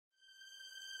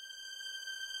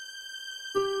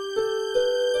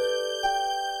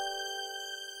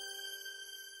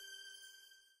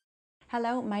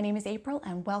Hello, my name is April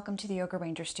and welcome to the Yoga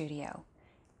Ranger Studio.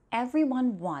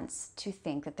 Everyone wants to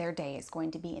think that their day is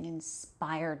going to be an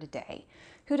inspired day.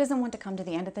 Who doesn't want to come to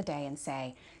the end of the day and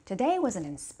say, today was an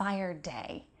inspired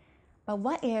day? But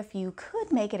what if you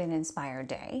could make it an inspired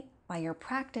day by your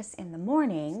practice in the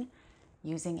morning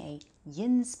using a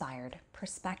Yinspired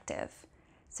perspective?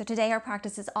 So today our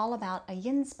practice is all about a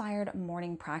Yinspired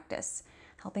morning practice,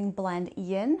 helping blend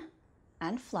yin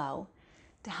and flow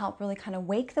to help really kind of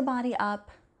wake the body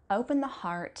up, open the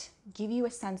heart, give you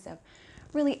a sense of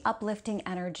really uplifting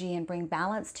energy and bring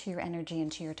balance to your energy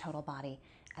and to your total body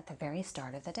at the very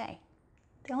start of the day.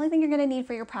 The only thing you're going to need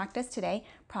for your practice today,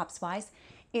 props-wise,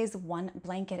 is one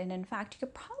blanket. And in fact, you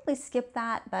could probably skip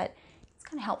that, but it's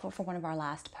kind of helpful for one of our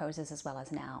last poses as well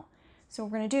as now. So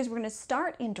what we're going to do is we're going to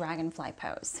start in dragonfly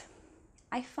pose.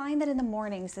 I find that in the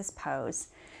mornings, this pose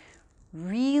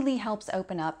really helps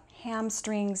open up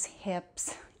hamstrings,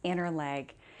 hips, inner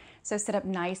leg. So sit up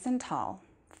nice and tall,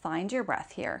 find your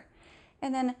breath here,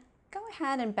 and then go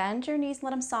ahead and bend your knees,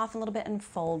 let them soften a little bit and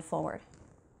fold forward.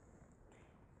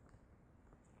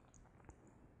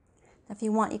 If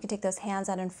you want, you can take those hands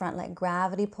out in front, let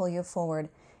gravity pull you forward,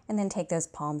 and then take those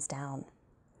palms down.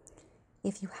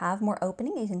 If you have more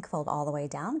opening, you can fold all the way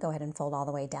down. Go ahead and fold all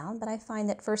the way down, but I find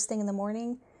that first thing in the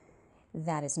morning,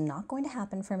 that is not going to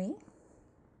happen for me.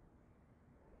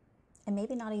 And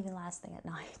maybe not even last thing at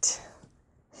night.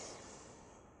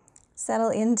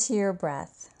 Settle into your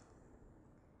breath.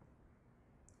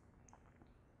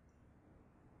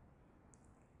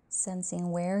 Sensing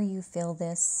where you feel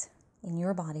this in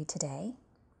your body today.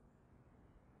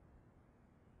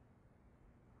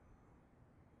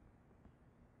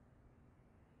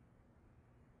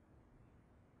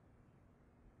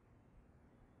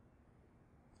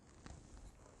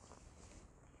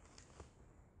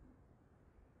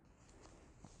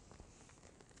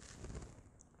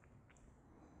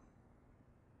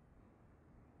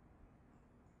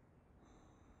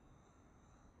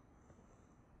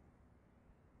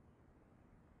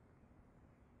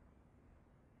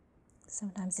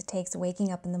 Sometimes it takes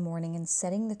waking up in the morning and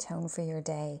setting the tone for your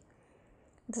day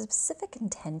with a specific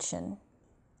intention.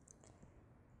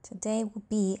 Today will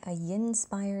be a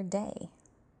Yin-inspired day.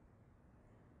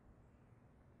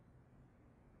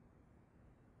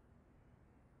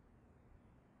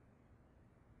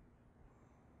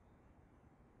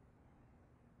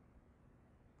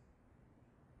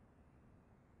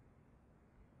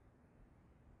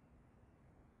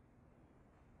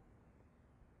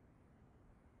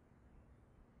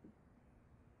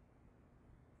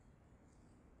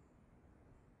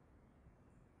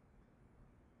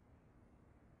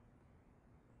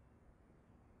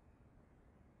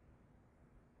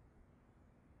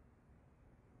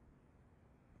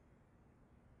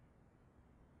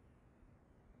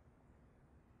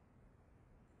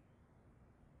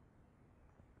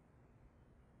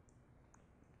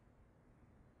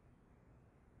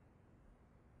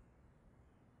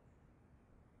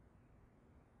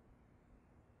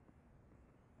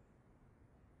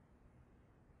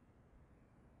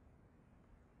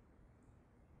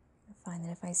 I find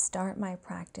that if I start my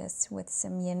practice with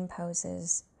some yin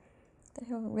poses, that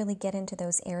I will really get into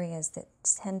those areas that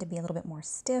tend to be a little bit more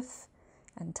stiff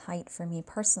and tight for me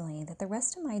personally, that the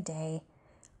rest of my day,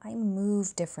 I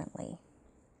move differently.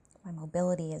 My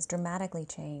mobility is dramatically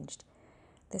changed.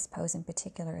 This pose in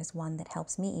particular is one that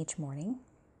helps me each morning.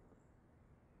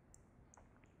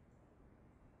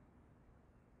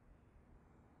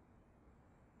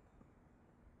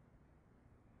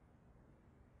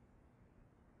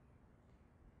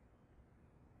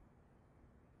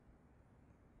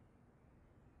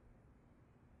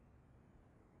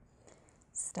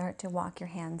 Start to walk your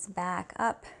hands back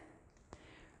up.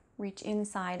 Reach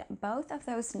inside both of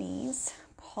those knees.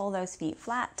 Pull those feet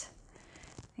flat.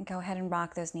 And go ahead and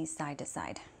rock those knees side to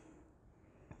side.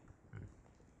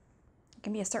 There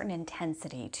can be a certain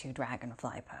intensity to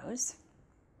dragonfly pose,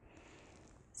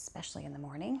 especially in the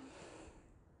morning.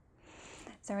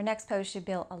 So our next pose should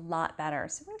feel a lot better.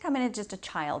 So we're going to come into just a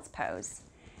child's pose.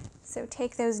 So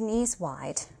take those knees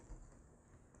wide.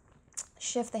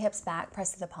 Shift the hips back,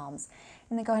 press to the palms,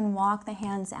 and then go ahead and walk the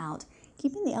hands out.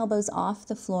 Keeping the elbows off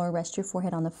the floor, rest your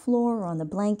forehead on the floor or on the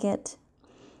blanket.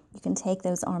 You can take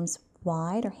those arms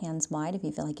wide or hands wide if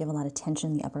you feel like you have a lot of tension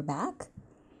in the upper back.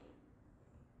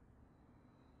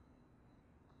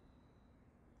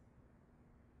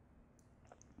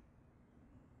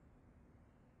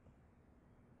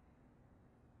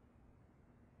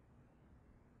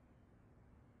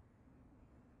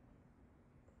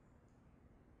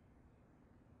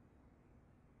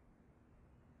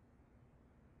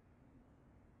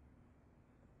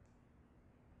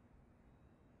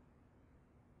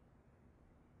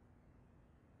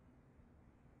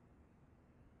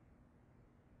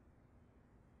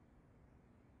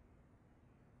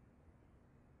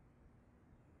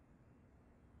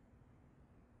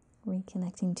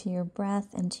 reconnecting to your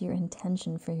breath and to your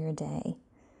intention for your day.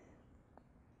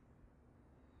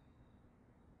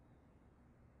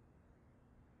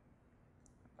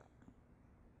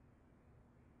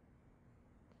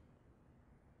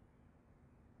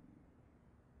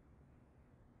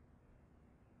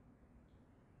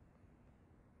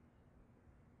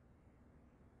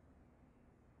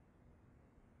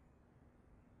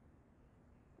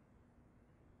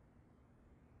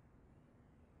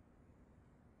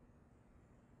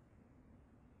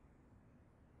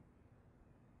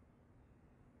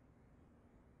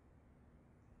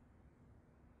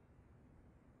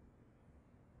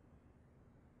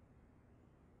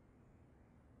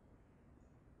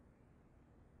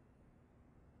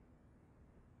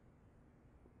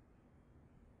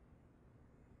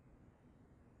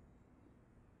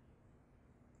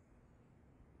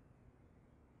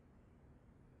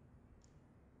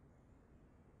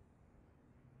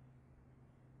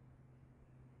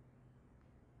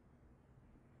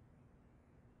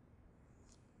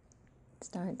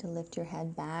 Start to lift your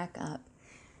head back up.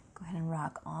 Go ahead and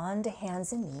rock onto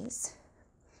hands and knees.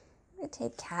 We're going to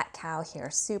take cat-cow here,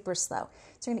 super slow.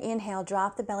 So you're going to inhale,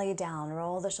 drop the belly down,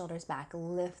 roll the shoulders back,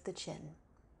 lift the chin.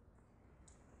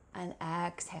 And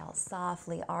exhale,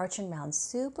 softly arch and round,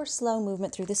 super slow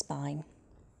movement through the spine.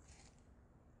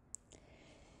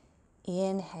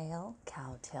 Inhale,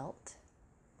 cow tilt.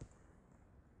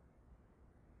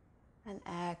 And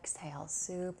exhale,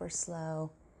 super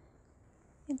slow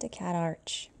into cat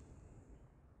arch.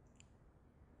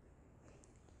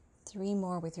 3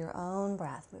 more with your own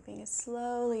breath, moving as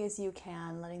slowly as you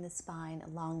can, letting the spine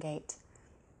elongate.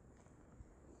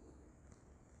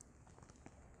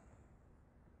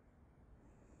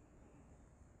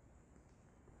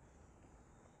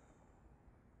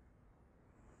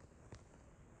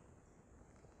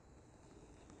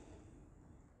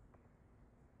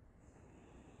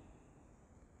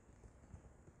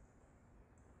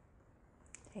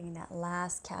 Taking that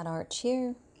last cat arch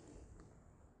here.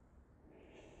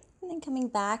 And then coming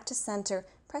back to center,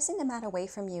 pressing the mat away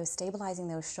from you, stabilizing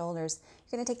those shoulders.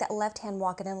 You're going to take that left hand,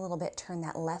 walk it in a little bit, turn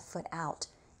that left foot out,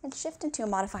 and shift into a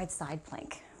modified side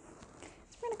plank.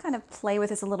 So we're going to kind of play with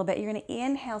this a little bit. You're going to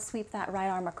inhale, sweep that right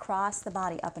arm across the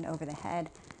body, up and over the head.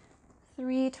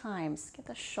 3 times. Get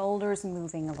the shoulders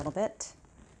moving a little bit.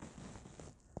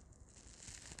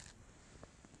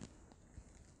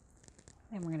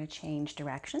 Then we're going to change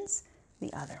directions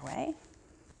the other way.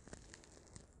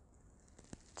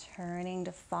 Turning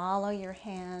to follow your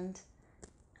hand,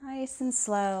 nice and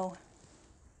slow.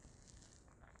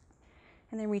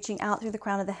 And then reaching out through the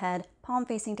crown of the head, palm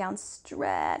facing down,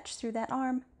 stretch through that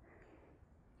arm.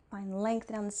 Find length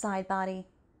down the side body.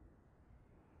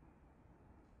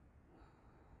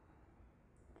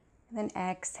 And then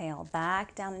exhale,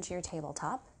 back down into your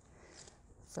tabletop.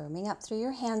 Firming up through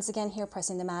your hands again here,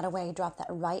 pressing the mat away. Drop that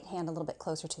right hand a little bit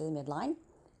closer to the midline.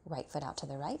 Right foot out to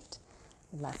the right,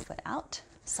 left foot out.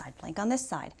 Side plank on this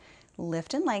side.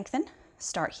 Lift and lengthen.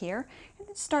 Start here, and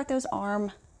then start those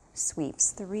arm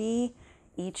sweeps. 3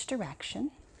 each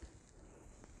direction.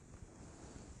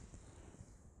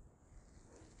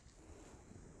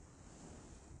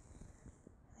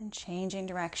 And changing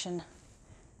direction,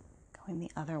 going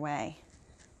the other way.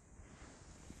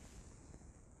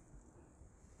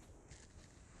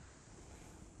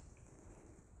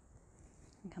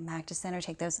 Come back to center,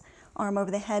 take those arm over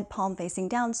the head, palm facing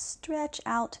down, stretch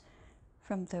out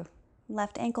from the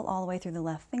left ankle all the way through the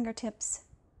left fingertips.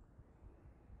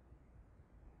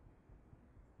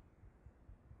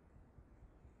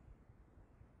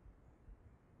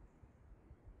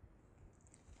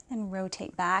 And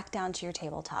rotate back down to your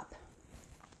tabletop.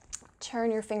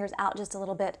 Turn your fingers out just a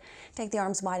little bit. Take the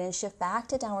arms wide and shift back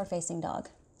to downward facing dog.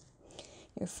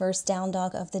 Your first down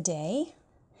dog of the day.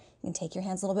 You can take your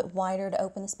hands a little bit wider to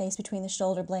open the space between the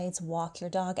shoulder blades. Walk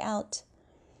your dog out.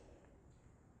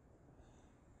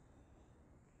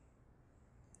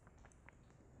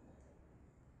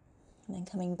 And then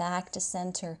coming back to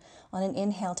center. On an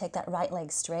inhale, take that right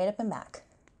leg straight up and back.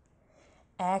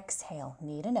 Exhale,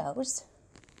 knee to nose.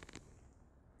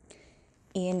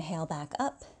 Inhale, back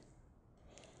up.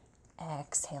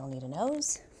 Exhale, knee to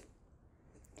nose.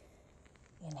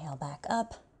 Inhale, back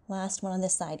up. Last one on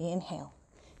this side. Inhale.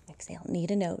 Exhale, knee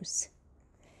to nose.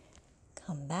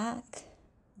 Come back,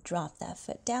 drop that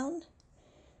foot down.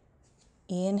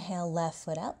 Inhale, left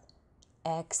foot up.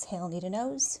 Exhale, knee to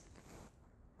nose.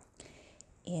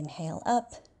 Inhale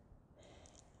up.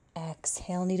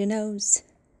 Exhale, knee to nose.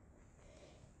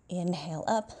 Inhale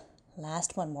up.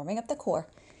 Last one, warming up the core.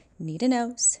 Knee to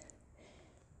nose.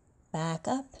 Back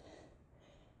up.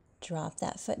 Drop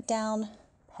that foot down.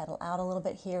 Pedal out a little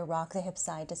bit here, rock the hips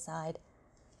side to side.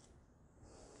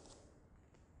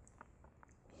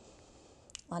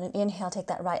 On an inhale, take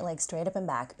that right leg straight up and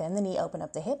back. Bend the knee, open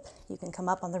up the hip. You can come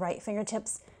up on the right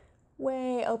fingertips,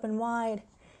 way open wide,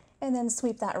 and then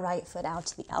sweep that right foot out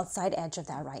to the outside edge of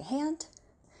that right hand.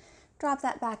 Drop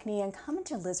that back knee and come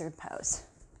into lizard pose.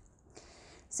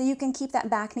 So you can keep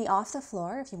that back knee off the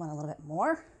floor if you want a little bit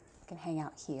more. You can hang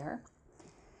out here.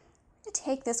 I'm going to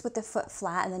take this with the foot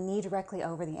flat and the knee directly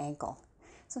over the ankle.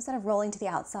 So instead of rolling to the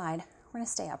outside, we're going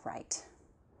to stay upright.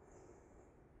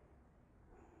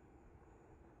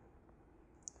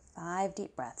 5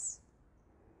 deep breaths.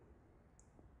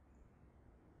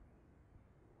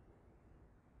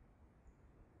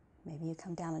 Maybe you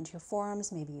come down into your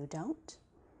forearms, maybe you don't.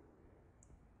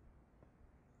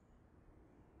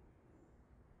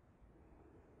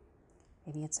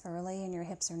 Maybe it's early and your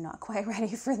hips are not quite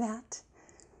ready for that.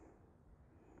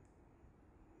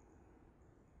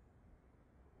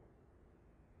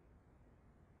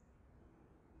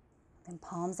 Then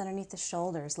palms underneath the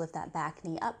shoulders, lift that back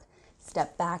knee up.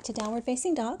 Step back to downward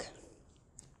facing dog.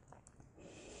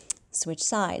 Switch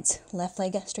sides. Left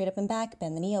leg straight up and back.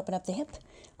 Bend the knee, open up the hip.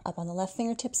 Up on the left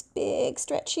fingertips, big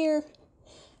stretch here.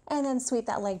 And then sweep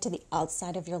that leg to the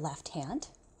outside of your left hand.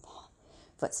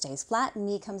 Foot stays flat,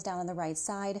 knee comes down on the right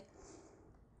side.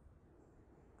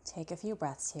 Take a few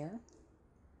breaths here.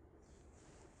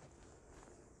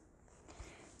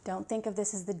 Don't think of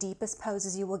this as the deepest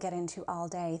poses you will get into all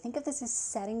day. Think of this as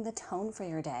setting the tone for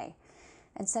your day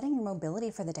and setting your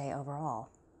mobility for the day overall.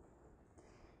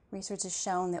 Research has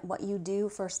shown that what you do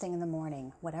first thing in the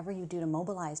morning, whatever you do to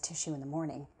mobilize tissue in the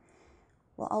morning,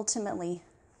 will ultimately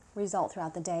result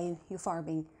throughout the day you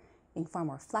being far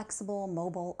more flexible,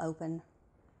 mobile, open.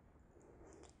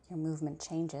 Your movement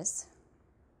changes.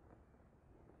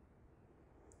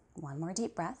 One more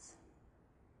deep breath.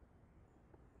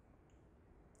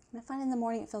 And I find in the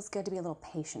morning it feels good to be a little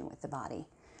patient with the body.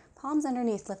 Palms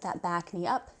underneath, lift that back knee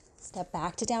up. Step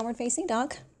back to downward facing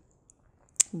dog.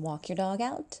 Walk your dog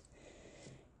out.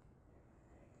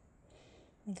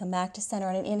 And come back to center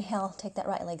on an inhale. Take that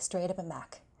right leg straight up and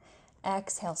back.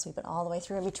 Exhale, sweep it all the way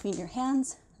through in between your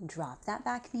hands. Drop that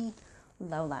back knee,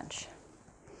 low lunge.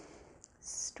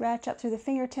 Stretch up through the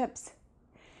fingertips.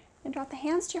 And drop the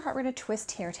hands to your heart rate of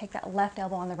twist here. Take that left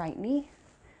elbow on the right knee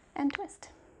and twist.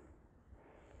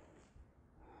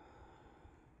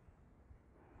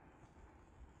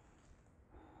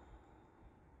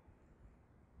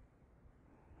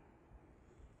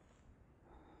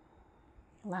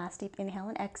 Last deep inhale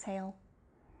and exhale.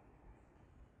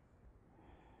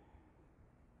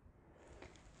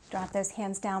 Drop those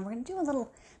hands down. We're going to do a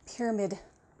little pyramid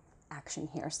action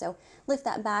here. So lift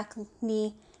that back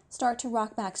knee, start to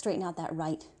rock back, straighten out that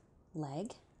right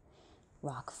leg,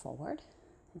 rock forward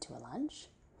into a lunge,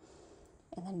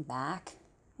 and then back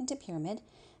into pyramid.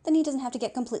 The knee doesn't have to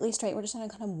get completely straight. We're just kind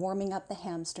of warming up the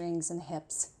hamstrings and the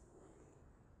hips.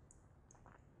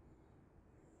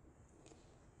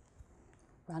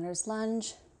 Runner's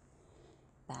lunge,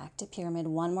 back to pyramid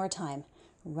one more time.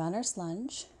 Runner's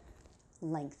lunge,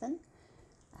 lengthen,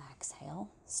 exhale,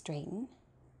 straighten,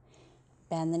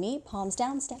 bend the knee, palms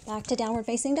down, step back to downward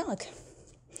facing dog.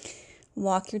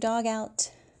 Walk your dog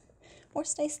out or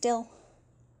stay still.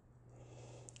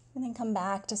 And then come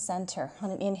back to center.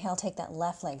 On an inhale, take that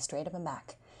left leg straight up and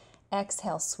back.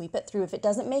 Exhale, sweep it through. If it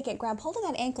doesn't make it, grab hold of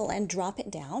that ankle and drop it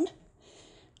down.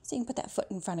 So you can put that foot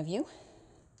in front of you.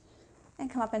 And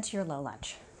come up into your low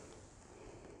lunge.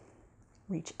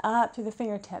 Reach up through the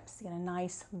fingertips. Get a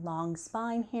nice long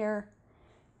spine here.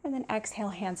 And then exhale,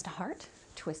 hands to heart,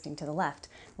 twisting to the left.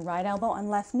 Right elbow on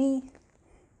left knee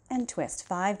and twist.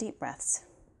 5 deep breaths.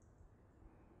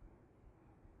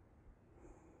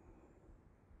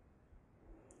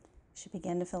 You should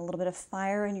begin to feel a little bit of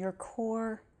fire in your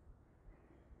core,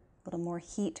 a little more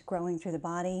heat growing through the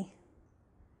body.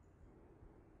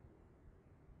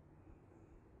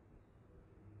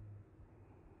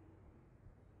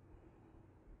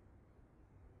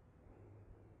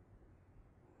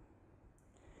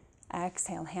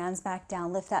 Exhale, hands back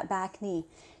down, lift that back knee,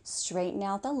 straighten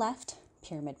out the left,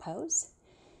 pyramid pose.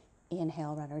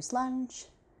 Inhale, runner's lunge.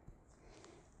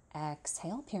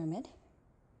 Exhale, pyramid.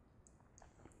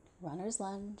 Runner's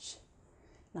lunge,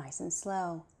 nice and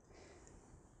slow.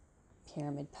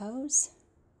 Pyramid pose.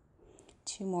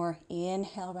 2 more,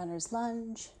 inhale, runner's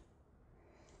lunge.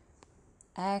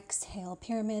 Exhale,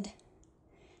 pyramid.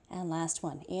 And last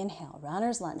one, inhale,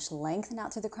 runner's lunge, lengthen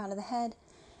out through the crown of the head.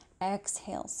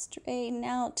 Exhale, straighten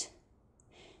out.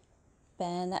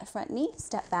 Bend that front knee,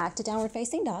 step back to downward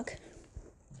facing dog.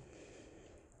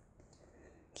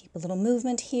 Keep a little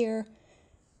movement here.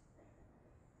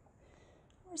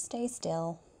 or stay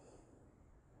still.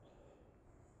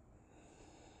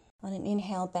 On an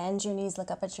inhale, bend your knees,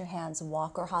 look up at your hands,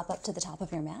 walk or hop up to the top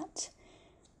of your mat.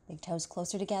 Big toes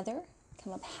closer together.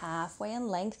 Come up halfway and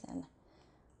lengthen.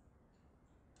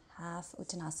 Half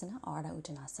Uttanasana, Ardha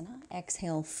Uttanasana.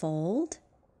 Exhale, fold.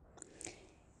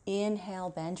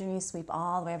 Inhale, bend your knees, sweep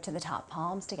all the way up to the top,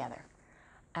 palms together.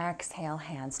 Exhale,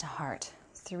 hands to heart.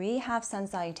 3 half sun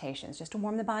salutations, just to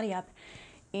warm the body up.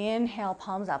 Inhale,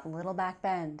 palms up, little back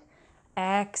bend.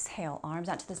 Exhale, arms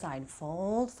out to the side,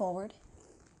 fold forward.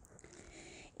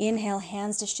 Inhale,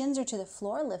 hands to shins or to the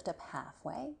floor, lift up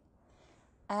halfway.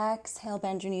 Exhale,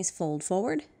 bend your knees, fold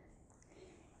forward.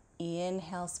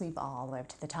 Inhale, sweep all the way up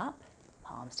to the top.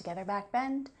 Palms together, back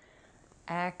bend.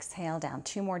 Exhale, down.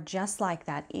 2 more just like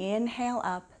that. Inhale,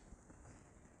 up.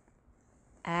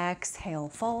 Exhale,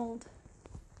 fold.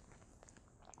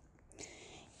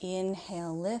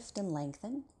 Inhale, lift and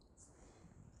lengthen.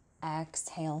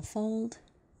 Exhale, fold.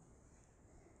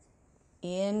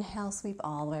 Inhale, sweep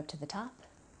all the way up to the top.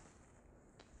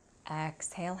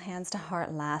 Exhale, hands to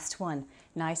heart. Last one.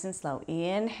 Nice and slow.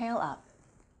 Inhale, up.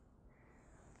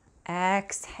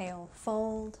 Exhale,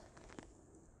 fold.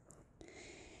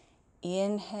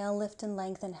 Inhale, lift and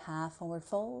lengthen, half forward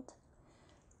fold.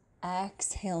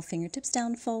 Exhale, fingertips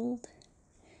down, fold.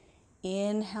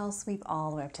 Inhale, sweep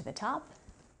all the way up to the top.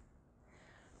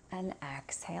 And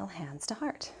exhale, hands to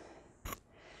heart.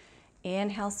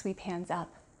 Inhale, sweep hands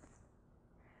up.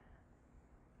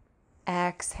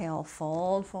 Exhale,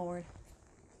 fold forward.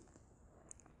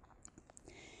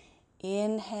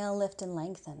 Inhale, lift and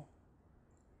lengthen.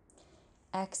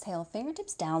 Exhale,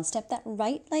 fingertips down, step that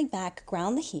right leg back,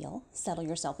 ground the heel, settle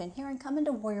yourself in here and come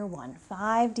into warrior one.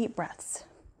 5 deep breaths.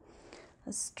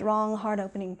 A strong heart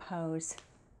opening pose.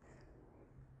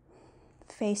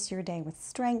 Face your day with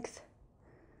strength,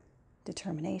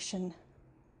 determination.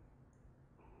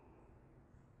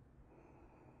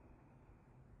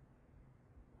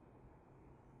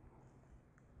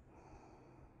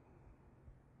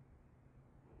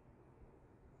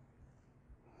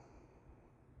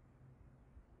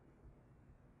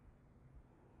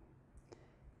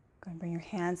 Go and bring your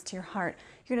hands to your heart.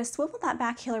 You're going to swivel that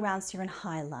back heel around so you're in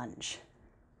high lunge.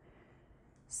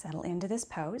 Settle into this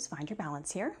pose. Find your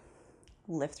balance here.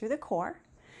 Lift through the core.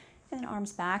 And then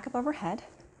arms back up overhead.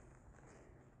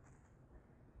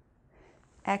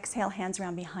 Exhale, hands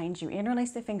around behind you.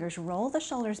 Interlace the fingers. Roll the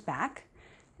shoulders back.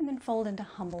 And then fold into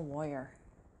humble warrior.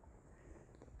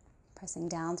 Pressing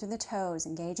down through the toes,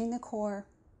 engaging the core.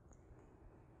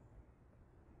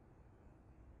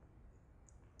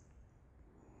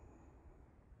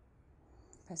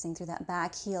 Pressing through that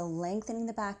back heel, lengthening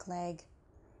the back leg.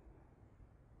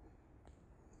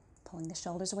 Pulling the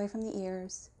shoulders away from the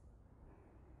ears.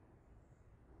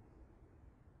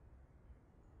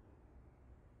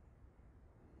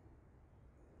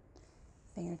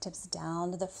 Fingertips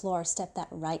down to the floor. Step that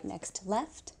right next to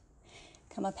left.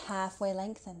 Come up halfway,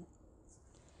 lengthen.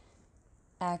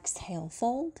 Exhale,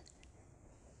 fold.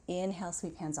 Inhale,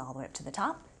 sweep hands all the way up to the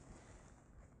top.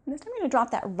 And this time you're going to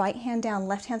drop that right hand down,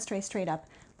 left hand straight up.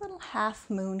 Little half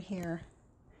moon here.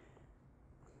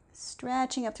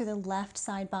 Stretching up through the left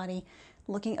side body,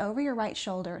 looking over your right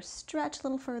shoulder. Stretch a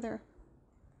little further.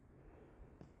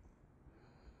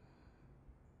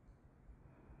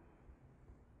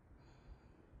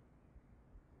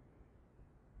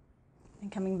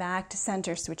 And coming back to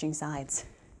center, switching sides.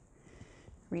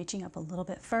 Reaching up a little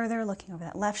bit further, looking over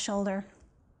that left shoulder.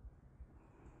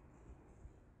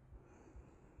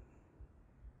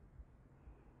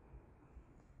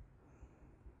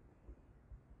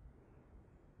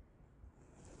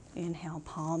 Inhale,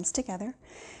 palms together.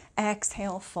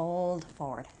 Exhale, fold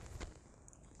forward.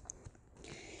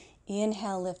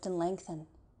 Inhale, lift and lengthen.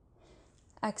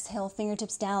 Exhale,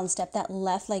 fingertips down, step that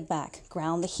left leg back.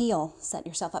 Ground the heel. Set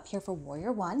yourself up here for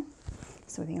warrior one.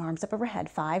 Smoothing arms up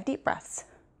overhead. 5 deep breaths.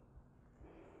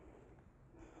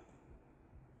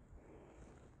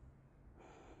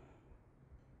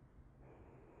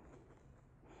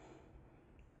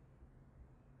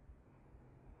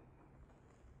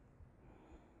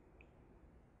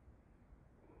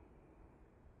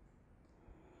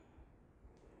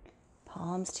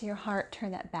 Palms to your heart,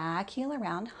 turn that back heel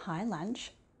around, high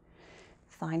lunge.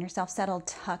 Find yourself settled,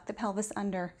 tuck the pelvis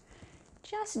under,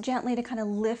 just gently to kind of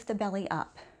lift the belly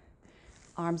up.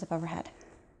 Arms up overhead.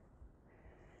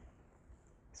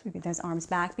 Sweeping those arms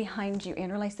back behind you,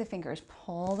 interlace the fingers,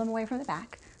 pull them away from the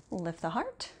back, lift the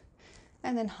heart,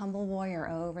 and then humble warrior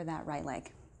over that right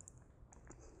leg.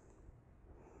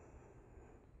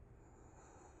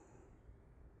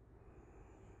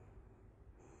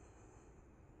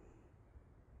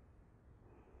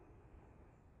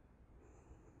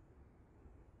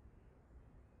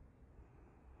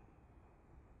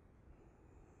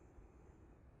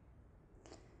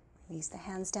 Release the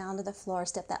hands down to the floor.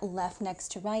 Step that left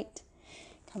next to right.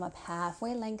 Come up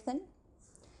halfway, lengthen.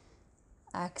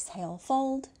 Exhale,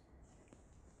 fold.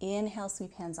 Inhale,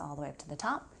 sweep hands all the way up to the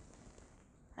top.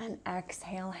 And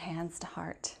exhale, hands to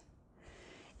heart.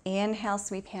 Inhale,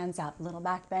 sweep hands up. Little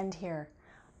back bend here.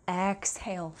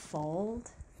 Exhale,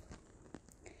 fold.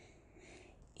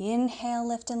 Inhale,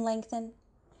 lift and lengthen.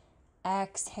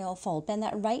 Exhale, fold. Bend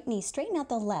that right knee, straighten out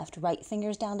the left. Right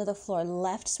fingers down to the floor.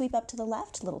 Left sweep up to the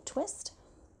left, little twist.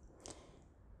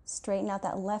 Straighten out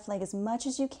that left leg as much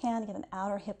as you can. Get an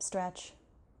outer hip stretch.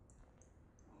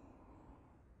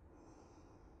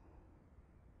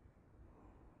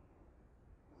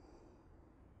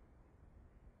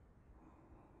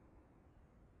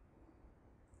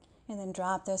 And then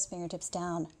drop those fingertips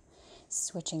down.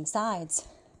 Switching sides.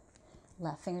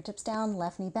 Left fingertips down,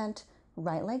 left knee bent,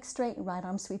 right leg straight, right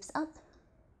arm sweeps up.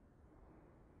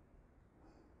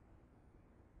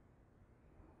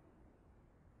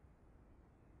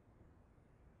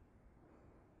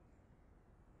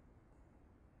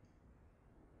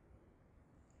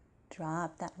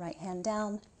 Drop that right hand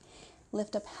down.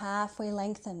 Lift up halfway,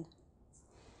 lengthen.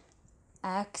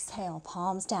 Exhale,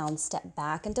 palms down, step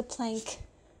back into plank.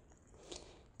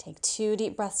 Take 2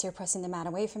 deep breaths here, pressing the mat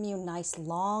away from you. Nice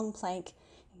long plank.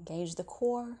 Engage the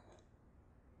core.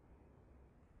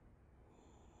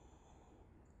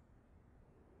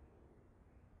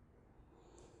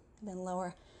 Then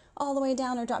lower all the way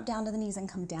down or drop down to the knees and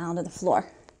come down to the floor.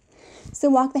 So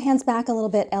walk the hands back a little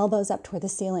bit, elbows up toward the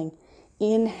ceiling.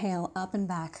 Inhale, up and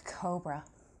back, cobra.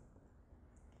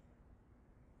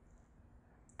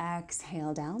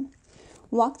 Exhale down.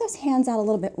 Walk those hands out a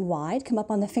little bit wide. Come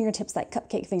up on the fingertips like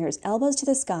cupcake fingers. Elbows to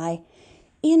the sky.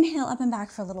 Inhale, up and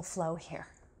back for a little flow here.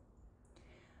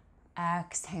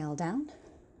 Exhale down.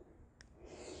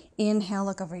 Inhale,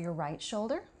 look over your right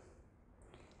shoulder.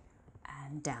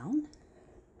 And down.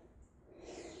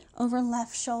 Over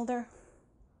left shoulder.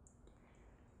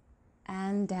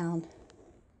 And down.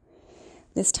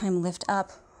 This time lift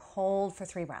up. Hold for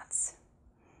 3 breaths.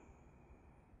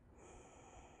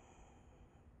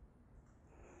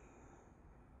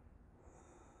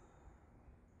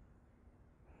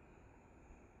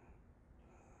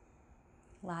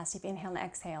 Last deep inhale and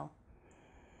exhale.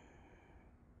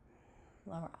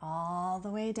 Lower all the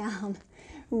way down.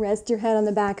 Rest your head on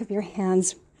the back of your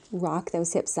hands. Rock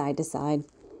those hips side to side.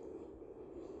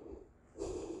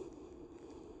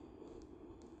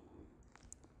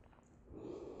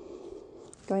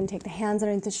 Go ahead and take the hands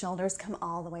underneath the shoulders. Come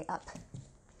all the way up.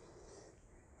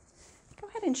 Go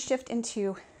ahead and shift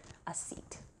into a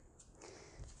seat.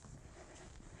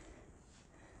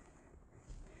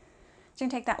 So you're going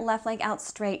to take that left leg out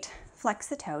straight, flex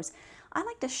the toes. I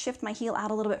like to shift my heel out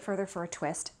a little bit further for a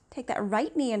twist. Take that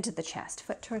right knee into the chest,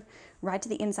 foot right to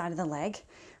the inside of the leg.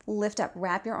 Lift up,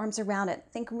 wrap your arms around it.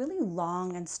 Think really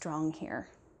long and strong here.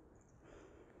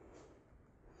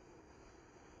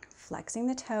 Flexing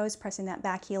the toes, pressing that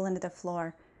back heel into the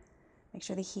floor. Make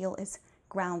sure the heel is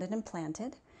grounded and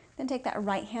planted. Then take that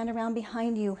right hand around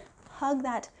behind you. Hug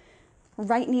that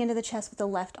right knee into the chest with the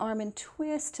left arm and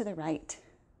twist to the right.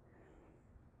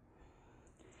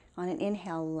 On an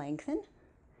inhale, lengthen.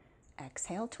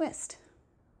 Exhale, twist.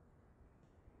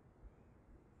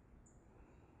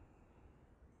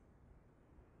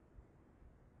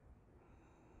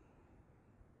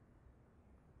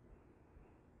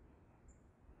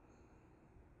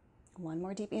 One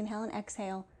more deep inhale and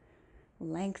exhale.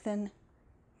 Lengthen,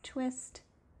 twist.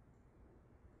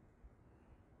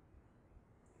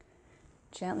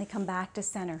 Gently come back to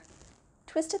center.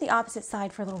 Twist to the opposite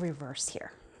side for a little reverse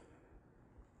here.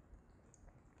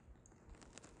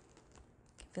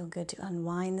 Feel good to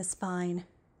unwind the spine.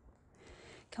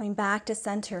 Coming back to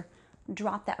center,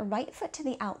 drop that right foot to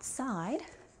the outside.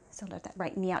 So lift that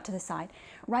right knee out to the side.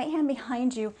 Right hand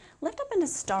behind you, lift up into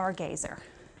stargazer.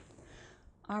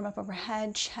 Arm up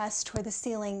overhead, chest toward the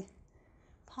ceiling,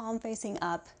 palm facing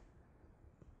up.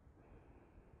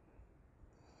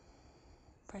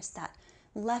 Press that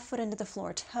left foot into the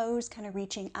floor, toes kind of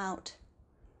reaching out.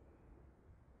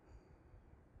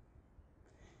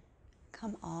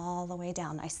 Come all the way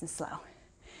down, nice and slow.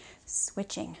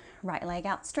 Switching, right leg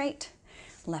out straight,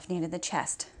 left knee into the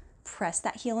chest. Press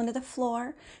that heel into the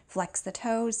floor, flex the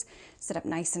toes, sit up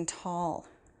nice and tall.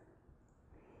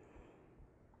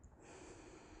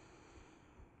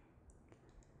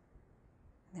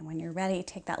 Then when you're ready,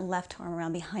 take that left arm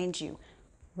around behind you.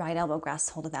 Right elbow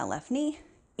grasps hold of that left knee.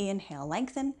 Inhale,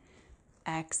 lengthen.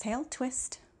 Exhale,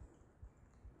 twist.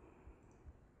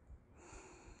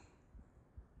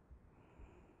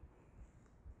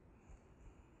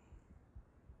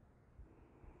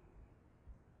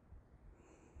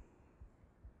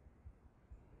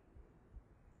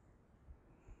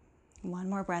 One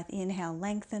more breath. Inhale,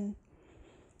 lengthen.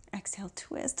 Exhale,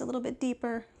 twist a little bit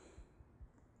deeper.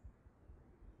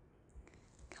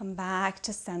 Come back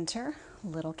to center,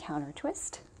 little counter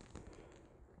twist.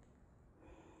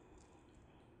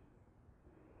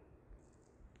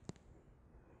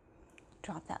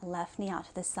 Drop that left knee out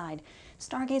to the side.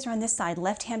 Stargazer on this side,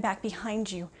 left hand back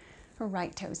behind you.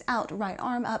 Right toes out, right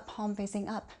arm up, palm facing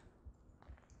up.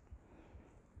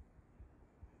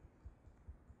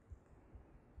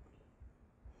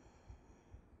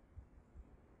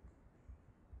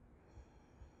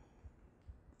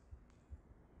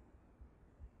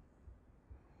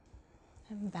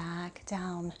 And back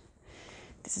down.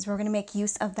 This is where we're going to make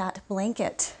use of that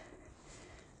blanket.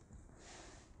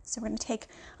 So we're going to take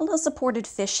a little supported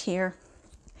fish here.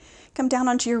 Come down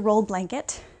onto your rolled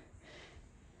blanket.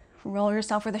 Roll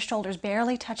yourself where the shoulders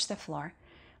barely touch the floor.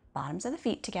 Bottoms of the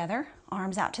feet together,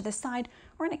 arms out to the side,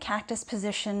 or in a cactus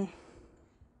position.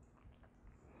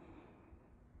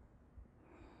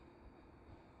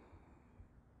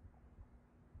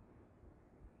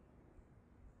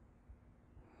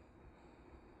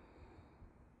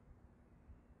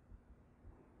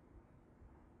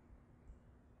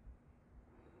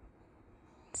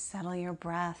 Settle your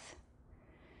breath.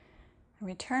 And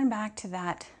return back to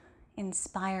that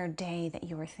inspired day that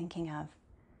you were thinking of.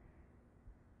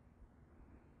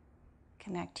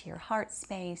 Connect to your heart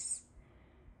space.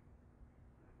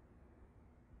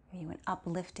 Maybe an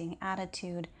uplifting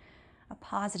attitude, a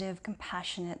positive,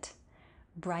 compassionate,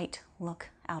 bright look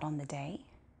out on the day.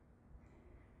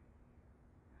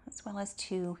 As well as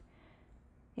to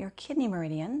your kidney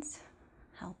meridians,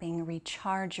 helping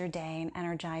recharge your day and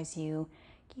energize you,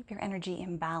 keep your energy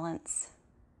in balance.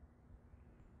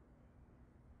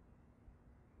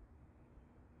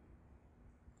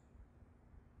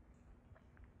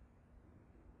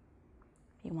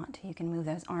 If you want to, you can move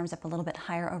those arms up a little bit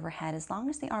higher overhead as long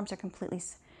as the arms are completely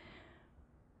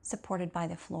supported by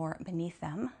the floor beneath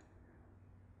them.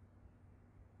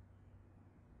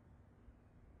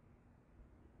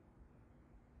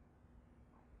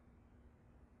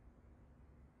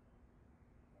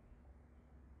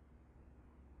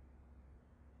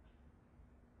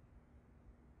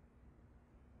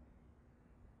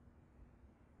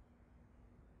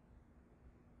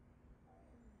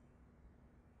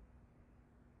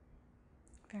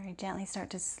 Very gently start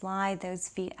to slide those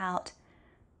feet out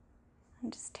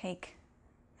and just take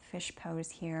fish pose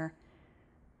here,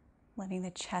 letting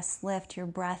the chest lift, your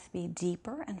breath be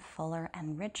deeper and fuller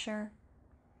and richer.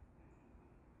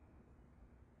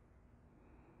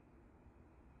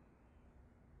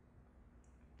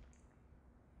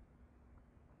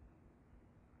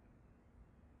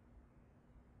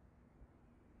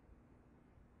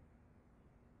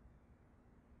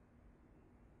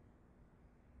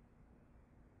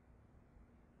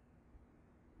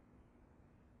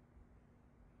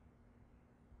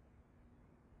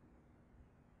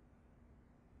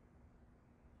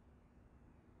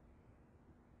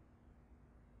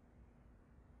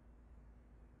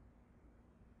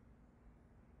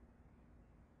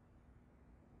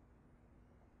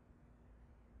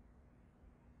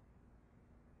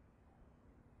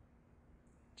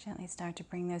 Gently start to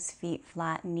bring those feet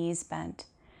flat, knees bent.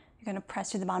 You're going to press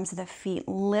through the bottoms of the feet,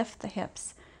 lift the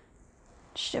hips,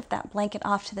 shift that blanket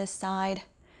off to the side.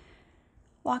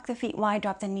 Walk the feet wide,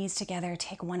 drop the knees together.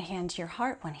 Take one hand to your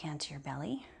heart, one hand to your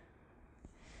belly.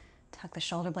 Tuck the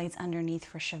shoulder blades underneath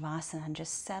for Shavasana and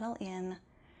just settle in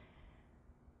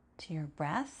to your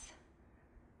breath,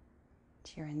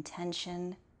 to your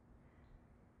intention,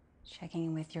 checking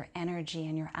in with your energy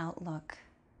and your outlook.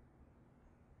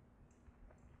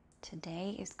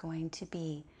 Today is going to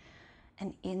be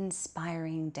an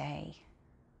inspiring day.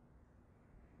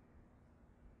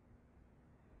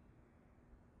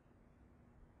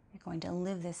 You're going to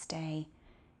live this day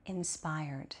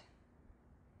inspired.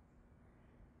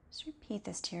 Just repeat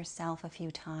this to yourself a few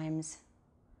times.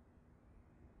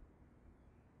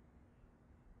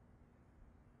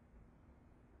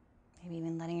 Maybe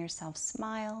even letting yourself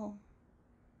smile.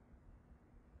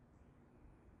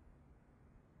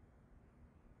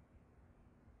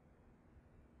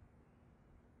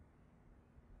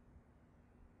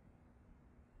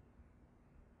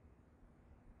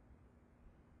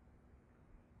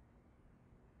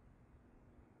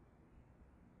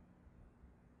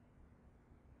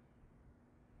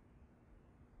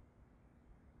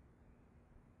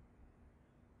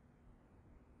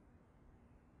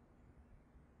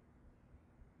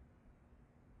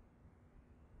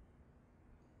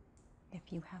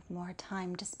 If you have more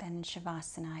time to spend in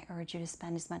Shavasana, I urge you to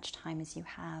spend as much time as you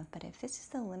have. But if this is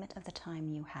the limit of the time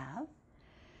you have,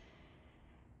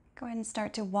 Go ahead and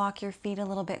start to walk your feet a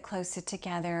little bit closer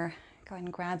together. Go ahead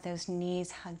and grab those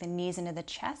knees, hug the knees into the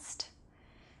chest.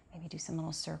 Maybe do some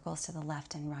little circles to the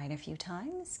left and right a few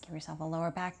times. Give yourself a lower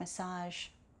back massage.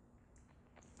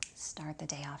 Start the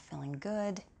day off feeling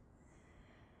good.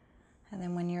 And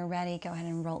then when you're ready, go ahead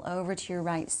and roll over to your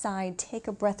right side. Take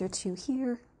a breath or two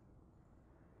here.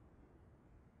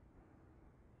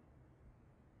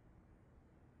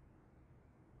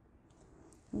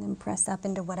 And then press up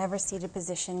into whatever seated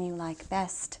position you like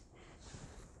best.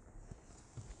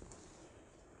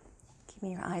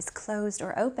 Keeping your eyes closed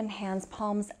or open, hands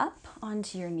palms up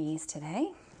onto your knees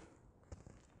today.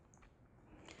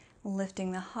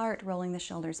 Lifting the heart, rolling the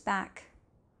shoulders back.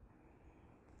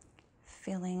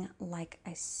 Feeling like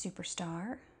a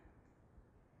superstar.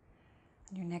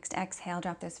 On your next exhale,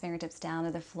 drop those fingertips down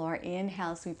to the floor.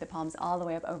 Inhale, sweep the palms all the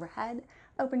way up overhead.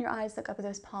 Open your eyes, look up at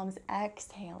those palms.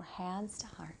 Exhale, hands to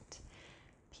heart.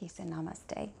 Peace and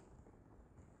namaste.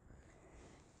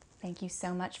 Thank you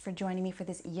so much for joining me for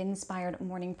this Yinspired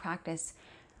morning practice.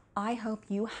 I hope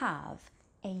you have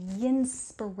a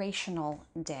Yinspirational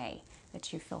day,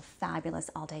 that you feel fabulous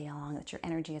all day long, that your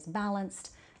energy is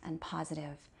balanced and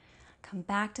positive. Come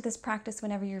back to this practice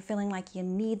whenever you're feeling like you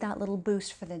need that little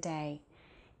boost for the day.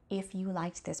 If you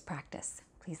liked this practice,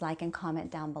 please like and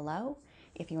comment down below.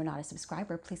 If you are not a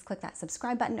subscriber, please click that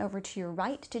subscribe button over to your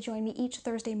right to join me each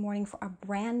Thursday morning for a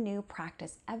brand new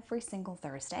practice every single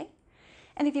Thursday.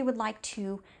 And if you would like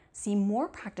to see more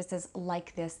practices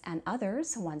like this and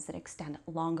others, ones that extend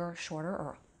longer, shorter,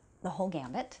 or the whole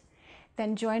gambit,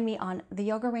 then join me on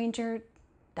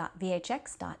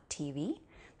theyogaranger.vhx.tv.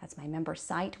 That's my member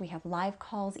site. We have live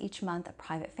calls each month, a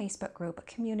private Facebook group, a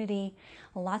community,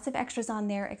 lots of extras on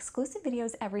there, exclusive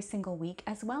videos every single week,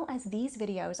 as well as these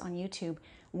videos on YouTube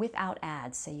without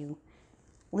ads, so you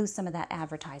lose some of that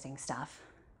advertising stuff.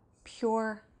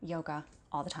 Pure yoga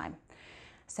all the time.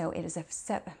 So it is a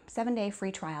 7-day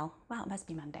free trial. Wow, it must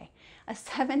be Monday. A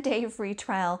 7-day free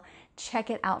trial.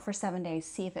 Check it out for 7 days.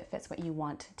 See if it fits what you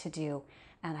want to do.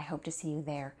 And I hope to see you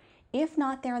there. If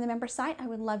not there on the member site, I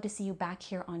would love to see you back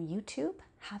here on YouTube.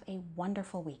 Have a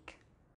wonderful week.